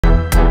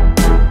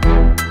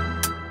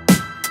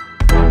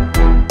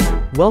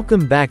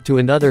Welcome back to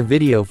another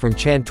video from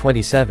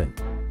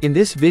Chan27. In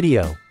this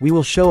video, we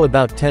will show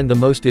about 10 the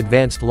most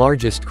advanced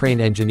largest crane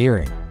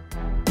engineering.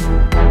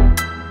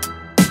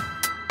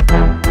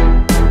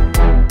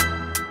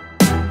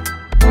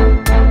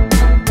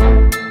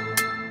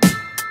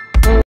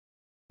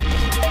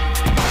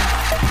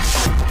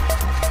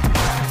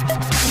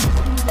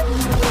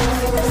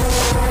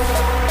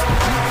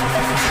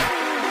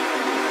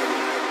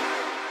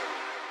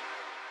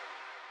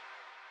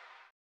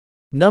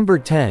 Number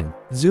 10,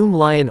 Zoom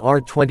Lion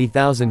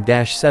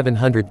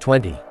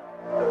R20000-720.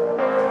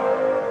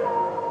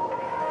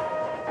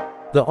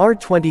 The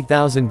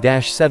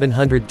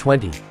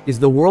R20000-720 is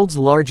the world's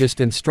largest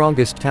and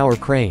strongest tower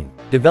crane,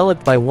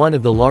 developed by one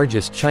of the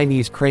largest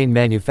Chinese crane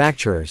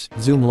manufacturers,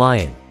 Zoom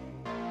Lion.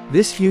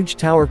 This huge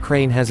tower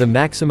crane has a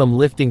maximum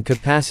lifting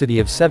capacity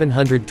of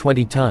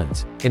 720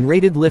 tons, and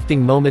rated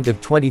lifting moment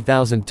of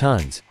 20,000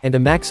 tons, and a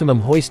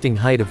maximum hoisting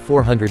height of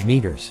 400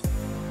 meters.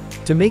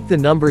 To make the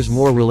numbers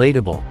more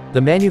relatable,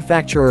 the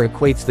manufacturer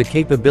equates the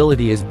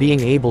capability as being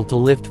able to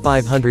lift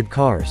 500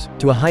 cars,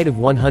 to a height of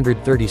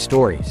 130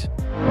 stories.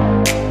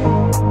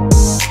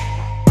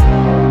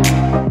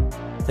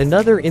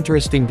 Another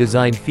interesting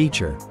design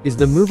feature is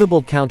the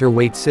movable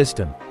counterweight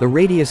system, the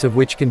radius of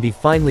which can be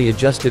finely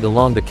adjusted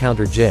along the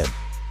counter jib.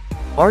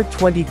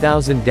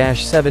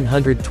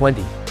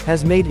 R20000-720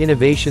 has made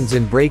innovations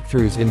and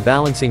breakthroughs in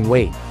balancing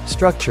weight,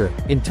 structure,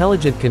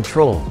 intelligent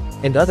control,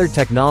 and other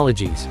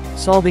technologies,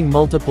 solving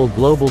multiple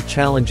global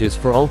challenges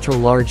for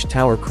ultra-large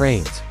tower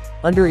cranes,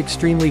 under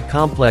extremely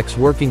complex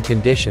working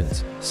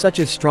conditions, such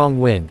as strong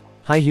wind,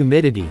 high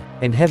humidity,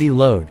 and heavy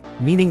load,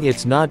 meaning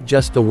it's not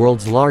just the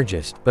world's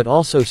largest but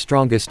also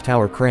strongest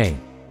tower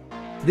crane.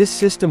 This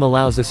system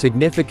allows a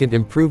significant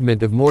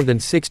improvement of more than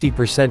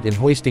 60% in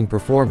hoisting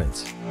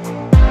performance.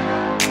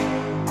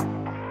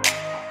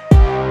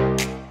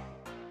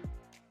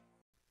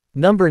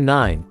 Number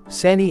 9,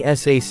 SANY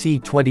SAC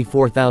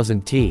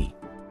 24000T.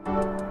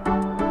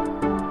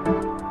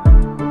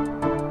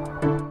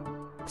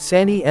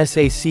 SANY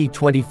SAC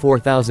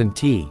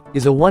 24000T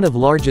is one of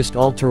largest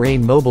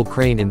all-terrain mobile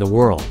crane in the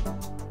world.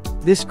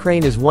 This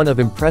crane is one of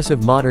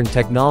impressive modern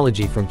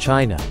technology from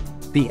China.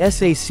 The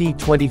SAC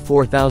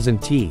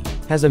 24000T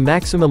has a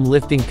maximum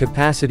lifting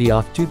capacity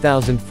of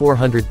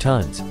 2,400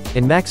 tons,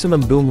 and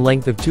maximum boom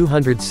length of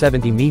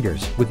 270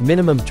 meters, with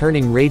minimum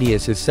turning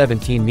radius is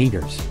 17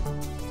 meters.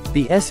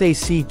 The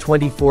SAC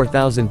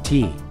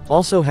 24000T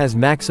also has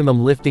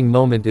maximum lifting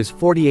moment is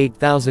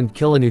 48,000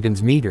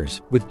 kilonewtons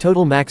meters, with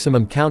total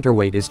maximum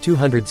counterweight is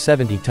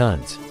 270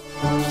 tons.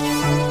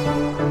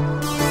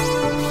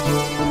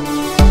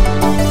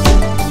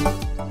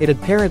 It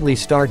apparently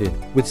started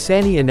with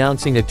SANY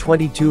announcing a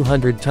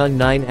 2,200-ton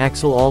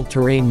 9-axle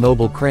all-terrain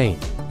mobile crane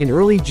in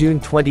early June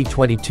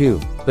 2022,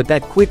 but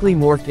that quickly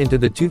morphed into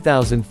the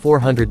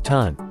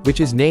 2,400-ton, which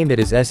is named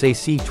as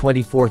SAC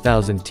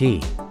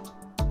 24000T.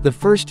 The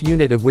first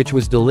unit of which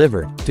was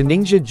delivered to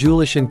Ningxia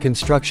Julishan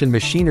Construction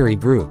Machinery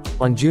Group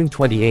on June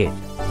 28.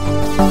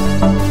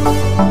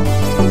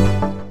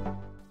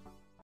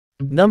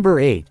 Number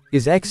 8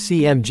 is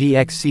XCMG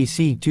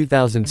XCC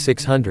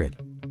 2600.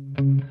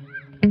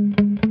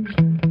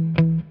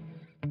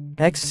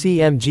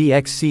 XCMG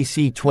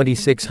XCC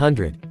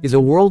 2600 is a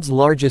world's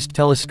largest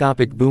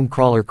telescopic boom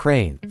crawler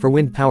crane for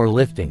wind power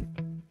lifting.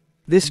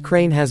 This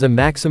crane has a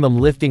maximum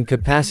lifting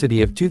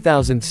capacity of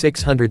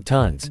 2,600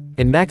 tons,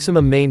 and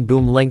maximum main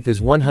boom length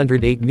is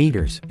 108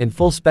 meters, and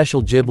full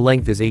special jib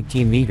length is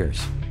 18 meters.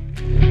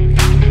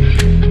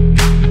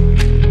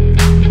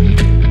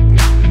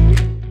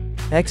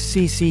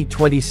 XCC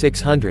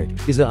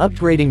 2600 is an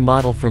upgrading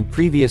model from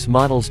previous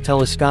model's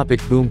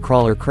telescopic boom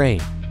crawler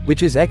crane,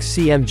 which is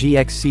XCMG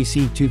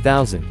XCC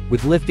 2000,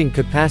 with lifting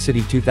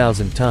capacity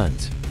 2,000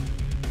 tons.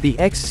 The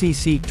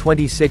XCC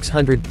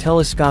 2600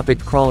 telescopic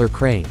crawler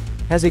crane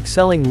has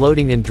excelling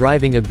loading and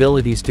driving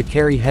abilities to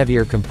carry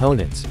heavier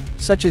components,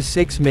 such as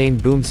 6 main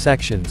boom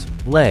sections,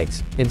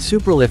 legs, and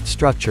superlift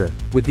structure,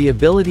 with the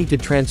ability to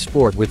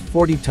transport with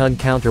 40-ton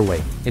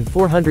counterweight, and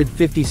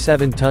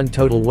 457-ton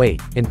total weight,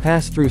 and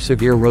pass through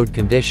severe road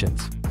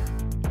conditions.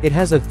 It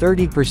has a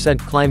 30%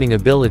 climbing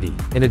ability,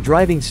 and a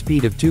driving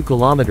speed of 2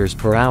 km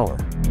per hour.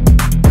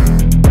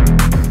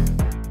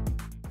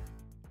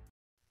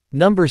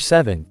 Number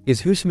 7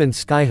 is Hussmann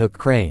Skyhook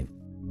Crane.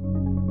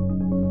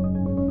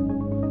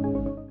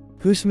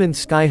 Hussmann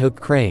Skyhook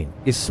Crane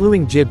is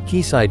slewing jib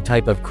quayside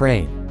type of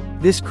crane.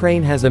 This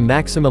crane has a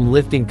maximum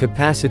lifting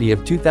capacity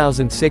of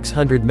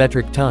 2,600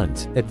 metric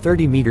tons, at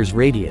 30 meters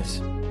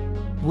radius.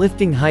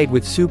 Lifting height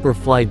with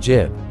superfly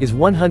jib is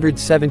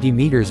 170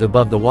 meters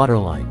above the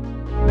waterline.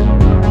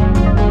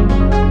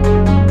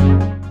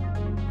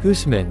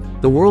 Hussmann,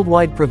 the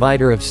worldwide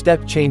provider of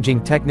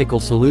step-changing technical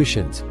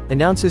solutions,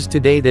 announces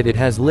today that it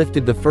has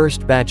lifted the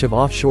first batch of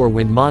offshore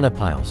wind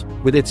monopiles,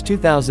 with its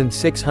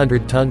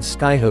 2,600-ton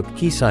Skyhook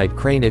quayside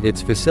crane at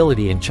its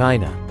facility in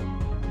China.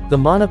 The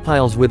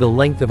monopiles, with a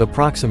length of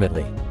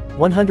approximately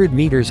 100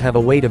 meters, have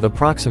a weight of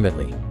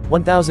approximately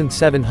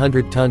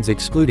 1,700 tons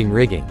excluding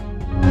rigging.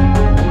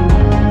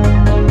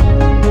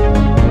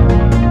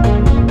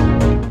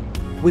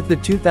 With the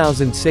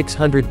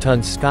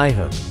 2,600-ton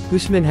Skyhook,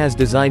 Hussmann has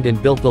designed and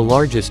built the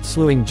largest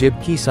slewing jib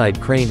quayside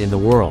crane in the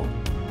world.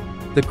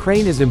 The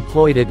crane is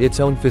employed at its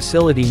own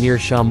facility near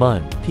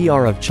Xiamen,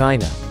 PR of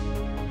China.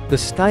 The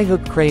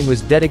Skyhook crane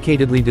was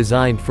dedicatedly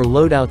designed for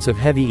loadouts of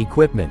heavy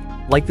equipment,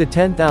 like the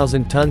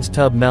 10,000 tons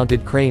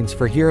tub-mounted cranes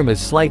for Hirama's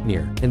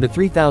Sleipnir, and the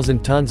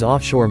 3,000 tons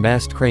offshore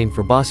mast crane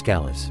for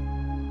Boskalis.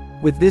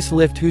 With this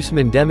lift,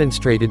 Hussmann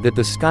demonstrated that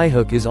the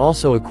Skyhook is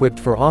also equipped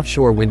for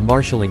offshore wind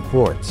marshalling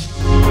ports.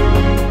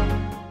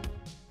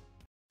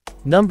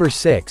 Number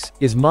 6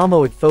 is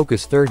Momoit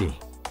Focus 30.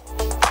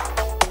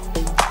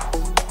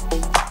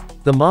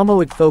 The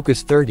Momoit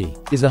Focus 30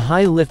 is a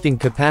high lifting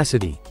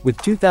capacity, with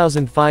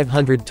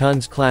 2,500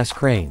 tons class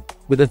crane,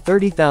 with a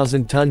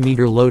 30,000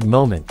 ton-meter load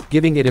moment,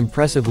 giving it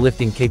impressive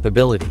lifting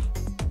capability.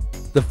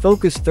 The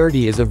Focus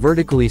 30 is a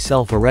vertically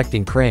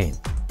self-erecting crane.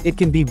 It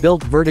can be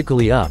built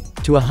vertically up,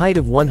 to a height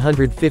of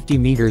 150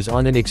 meters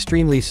on an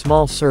extremely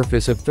small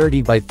surface of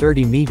 30 by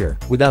 30 meter,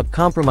 without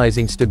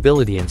compromising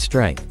stability and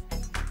strength.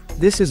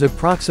 This is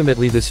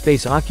approximately the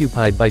space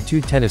occupied by 2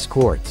 tennis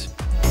courts.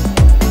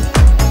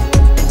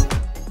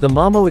 The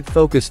Momoit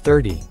Focus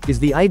 30 is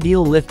the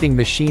ideal lifting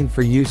machine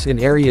for use in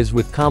areas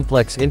with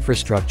complex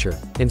infrastructure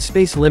and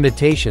space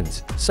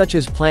limitations, such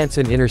as plants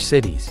and inner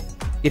cities.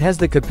 It has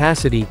the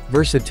capacity,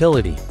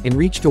 versatility, and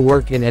reach to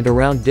work in and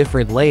around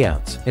different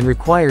layouts, and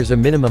requires a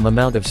minimum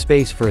amount of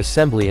space for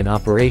assembly and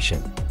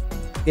operation.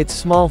 Its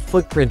small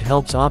footprint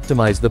helps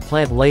optimize the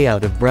plant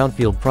layout of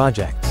brownfield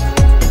projects.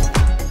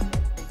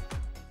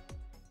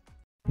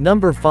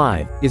 Number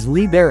 5 is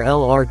Liebherr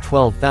LR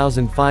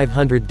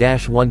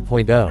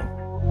 12500-1.0.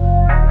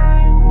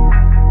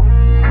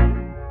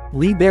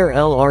 Liebherr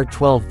LR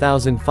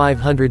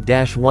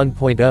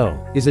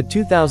 12500-1.0 is a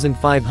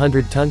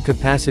 2,500-ton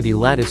capacity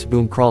lattice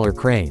boom crawler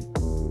crane.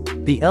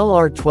 The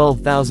LR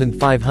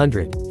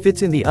 12500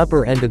 fits in the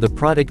upper end of the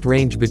product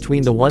range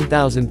between the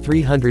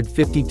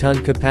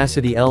 1,350-ton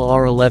capacity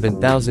LR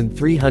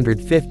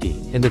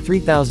 11350 and the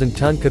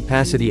 3,000-ton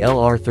capacity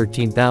LR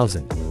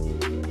 13000.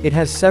 It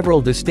has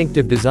several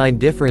distinctive design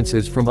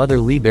differences from other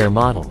Liebherr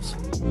models.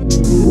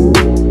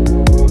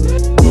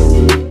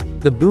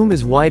 The boom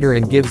is wider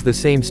and gives the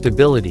same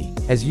stability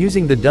as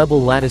using the double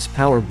lattice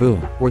power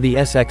boom, or the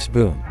SX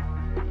boom.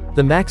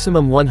 The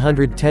maximum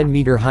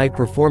 110-meter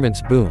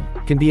high-performance boom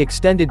can be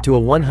extended to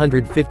a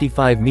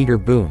 155-meter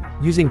boom,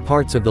 using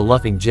parts of the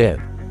luffing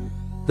jib.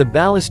 The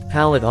ballast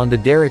pallet on the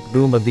derrick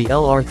boom of the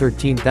LR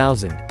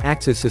 13000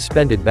 acts as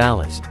suspended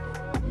ballast.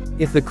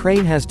 If the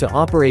crane has to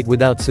operate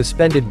without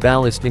suspended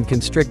ballast in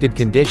constricted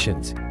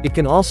conditions, it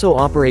can also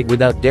operate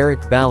without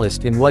derrick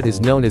ballast in what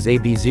is known as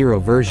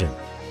AB0 version.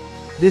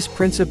 This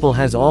principle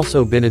has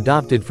also been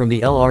adopted from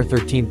the LR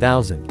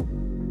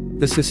 13000.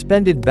 The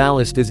suspended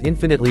ballast is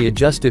infinitely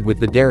adjusted with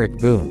the derrick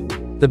boom.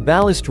 The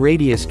ballast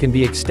radius can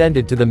be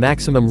extended to the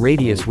maximum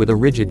radius with a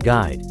rigid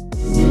guide.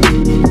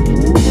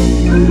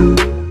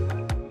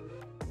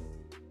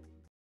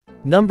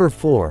 Number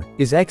 4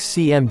 is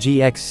XCMG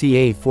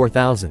XCA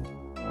 4000.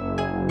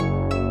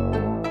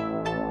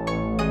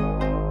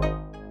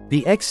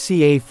 The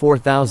XCA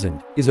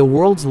 4000 is a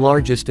world's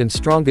largest and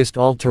strongest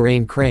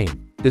all-terrain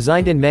crane,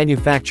 designed and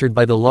manufactured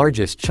by the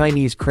largest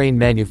Chinese crane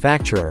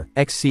manufacturer,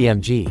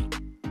 XCMG.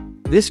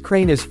 This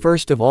crane is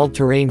first of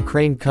all-terrain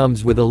crane,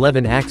 comes with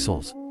 11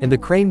 axles, and the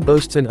crane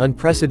boasts an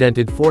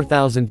unprecedented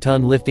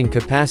 4,000-ton lifting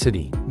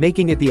capacity,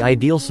 making it the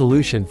ideal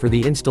solution for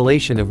the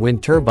installation of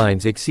wind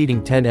turbines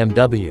exceeding 10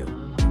 MW.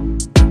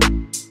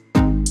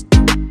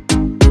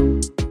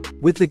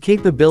 With the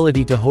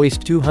capability to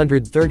hoist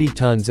 230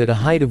 tons at a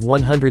height of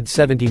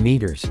 170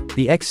 meters,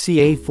 the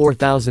XCA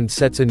 4000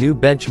 sets a new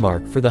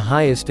benchmark for the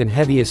highest and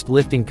heaviest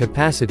lifting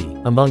capacity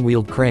among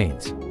wheeled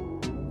cranes.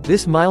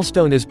 This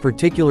milestone is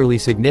particularly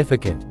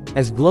significant,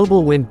 as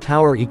global wind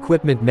power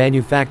equipment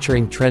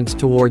manufacturing trends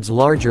towards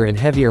larger and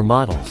heavier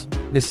models,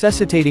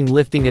 necessitating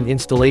lifting and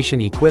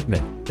installation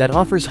equipment that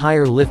offers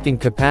higher lifting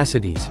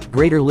capacities,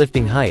 greater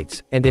lifting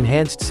heights, and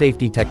enhanced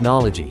safety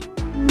technology.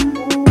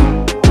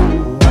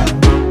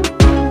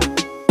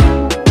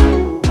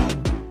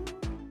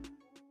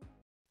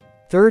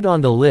 Third on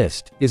the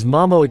list is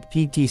Momoit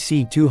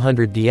PTC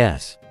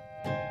 200DS.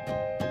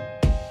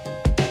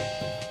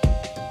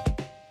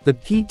 The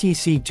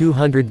PTC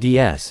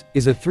 200DS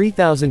is a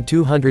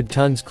 3,200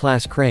 tons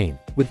class crane,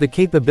 with the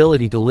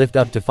capability to lift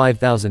up to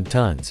 5,000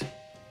 tons.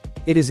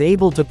 It is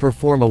able to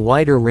perform a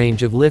wider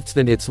range of lifts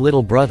than its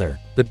little brother,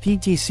 the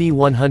PTC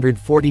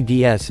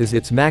 140DS, as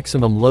its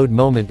maximum load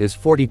moment is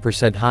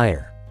 40%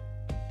 higher.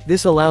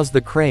 This allows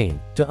the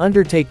crane to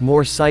undertake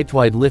more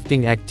site-wide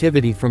lifting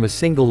activity from a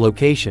single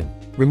location,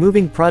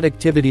 removing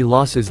productivity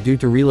losses due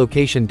to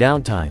relocation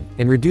downtime,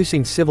 and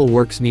reducing civil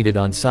works needed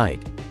on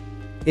site.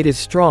 It is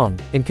strong,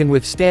 and can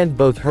withstand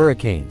both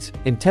hurricanes,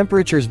 and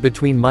temperatures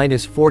between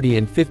 -40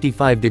 and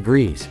 55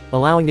 degrees,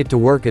 allowing it to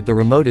work at the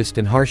remotest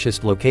and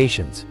harshest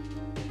locations.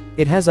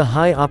 It has a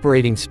high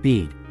operating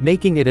speed,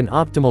 making it an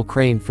optimal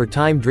crane for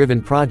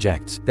time-driven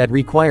projects that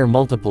require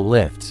multiple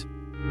lifts.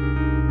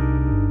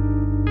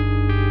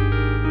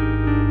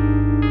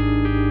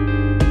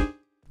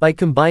 By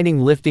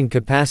combining lifting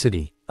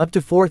capacity, up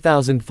to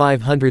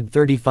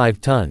 4,535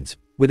 tons,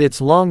 with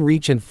its long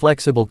reach and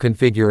flexible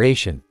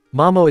configuration,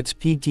 Mamoit's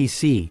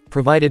PTC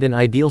provided an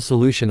ideal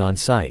solution on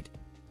site.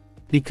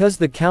 Because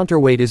the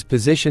counterweight is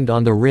positioned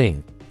on the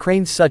ring,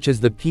 cranes such as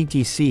the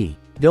PTC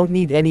don't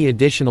need any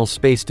additional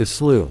space to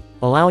slew,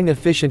 allowing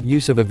efficient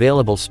use of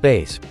available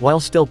space, while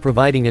still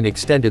providing an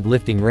extended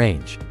lifting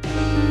range.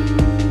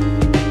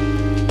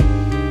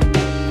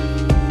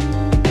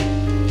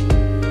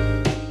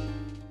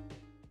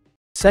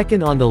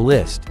 Second on the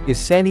list is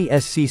SANY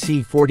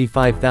SCC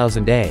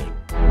 45000A.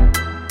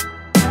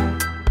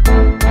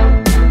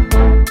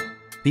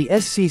 The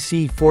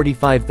SCC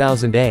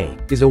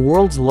 45000A is a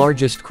world's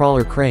largest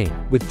crawler crane,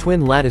 with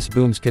twin lattice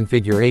booms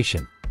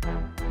configuration.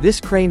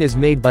 This crane is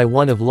made by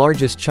one of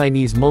largest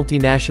Chinese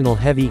multinational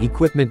heavy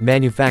equipment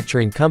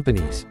manufacturing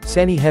companies,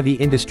 SANY Heavy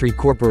Industry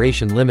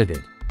Corporation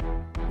Limited.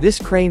 This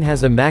crane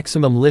has a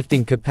maximum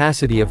lifting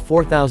capacity of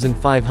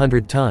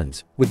 4,500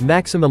 tons, with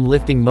maximum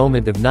lifting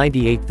moment of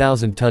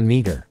 98,000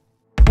 ton-meter.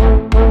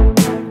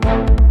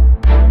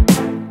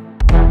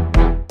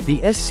 The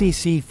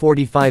SCC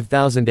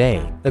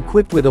 45000A,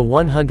 equipped with a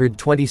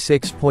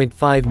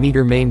 126.5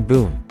 meter main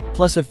boom,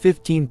 plus a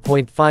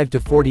 15.5 to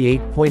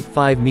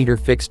 48.5 meter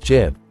fixed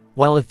jib,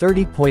 while a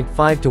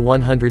 30.5 to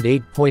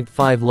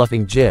 108.5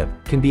 luffing jib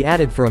can be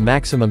added for a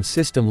maximum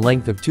system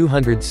length of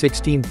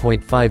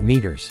 216.5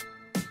 meters.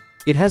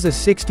 It has a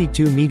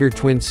 62-meter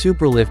twin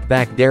superlift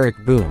back derrick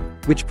boom,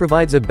 which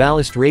provides a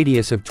ballast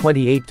radius of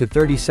 28 to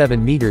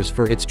 37 meters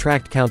for its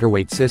tracked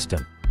counterweight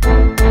system.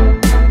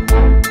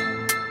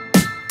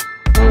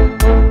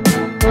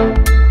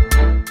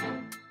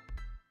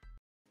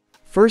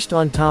 First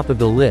on top of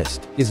the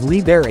list is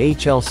Liebherr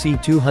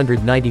HLC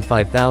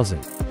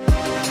 295,000.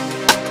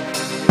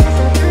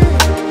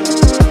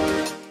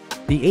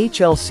 The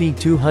HLC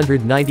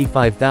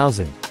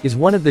 295,000 is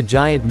one of the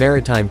giant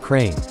maritime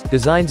cranes,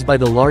 designed by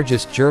the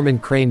largest German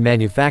crane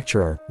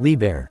manufacturer,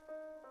 Liebherr.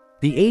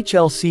 The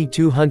HLC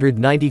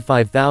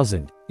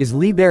 295,000 is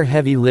Liebherr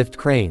Heavy Lift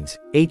Cranes,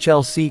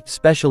 HLC,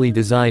 specially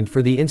designed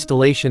for the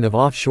installation of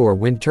offshore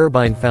wind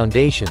turbine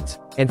foundations,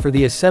 and for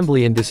the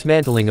assembly and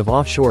dismantling of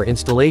offshore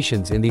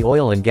installations in the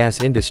oil and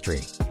gas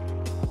industry.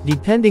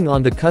 Depending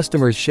on the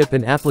customer's ship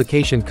and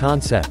application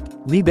concept,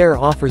 Liebherr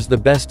offers the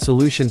best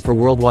solution for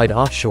worldwide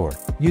offshore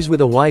use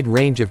with a wide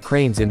range of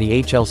cranes in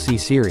the HLC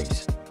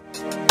series.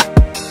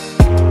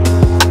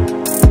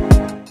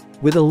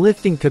 With a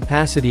lifting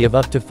capacity of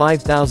up to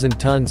 5,000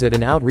 tons at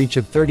an outreach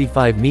of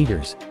 35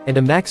 meters, and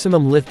a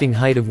maximum lifting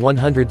height of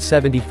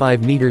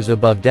 175 meters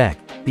above deck,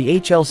 the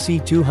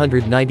HLC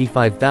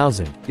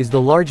 295,000 is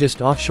the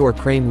largest offshore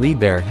crane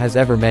Liebherr has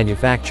ever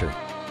manufactured.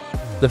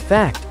 The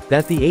fact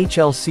that the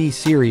HLC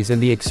series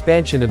and the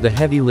expansion of the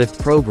heavy lift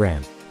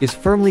program is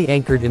firmly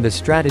anchored in the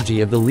strategy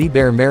of the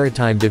Liebherr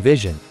Maritime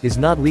Division is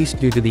not least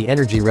due to the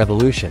energy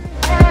revolution.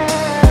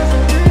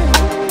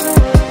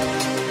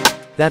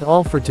 That's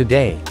all for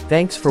today.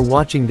 Thanks for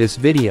watching this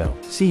video.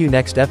 See you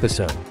next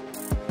episode.